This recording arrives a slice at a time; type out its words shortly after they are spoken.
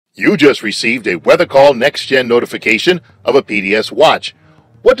You just received a Weather Call Next Gen notification of a PDS Watch.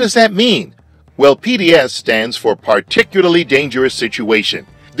 What does that mean? Well, PDS stands for Particularly Dangerous Situation.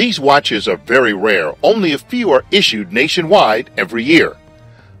 These watches are very rare. Only a few are issued nationwide every year.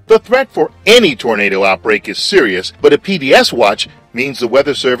 The threat for any tornado outbreak is serious, but a PDS watch means the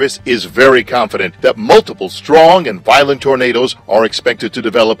Weather Service is very confident that multiple strong and violent tornadoes are expected to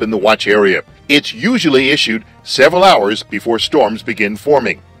develop in the watch area. It's usually issued several hours before storms begin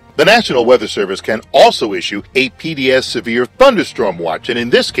forming. The National Weather Service can also issue a PDS Severe Thunderstorm Watch, and in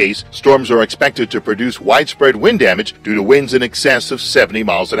this case, storms are expected to produce widespread wind damage due to winds in excess of 70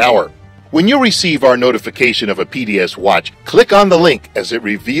 miles an hour. When you receive our notification of a PDS watch, click on the link as it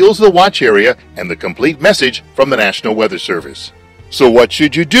reveals the watch area and the complete message from the National Weather Service. So what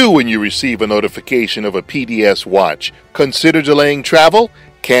should you do when you receive a notification of a PDS watch? Consider delaying travel,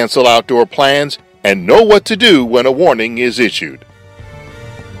 cancel outdoor plans, and know what to do when a warning is issued.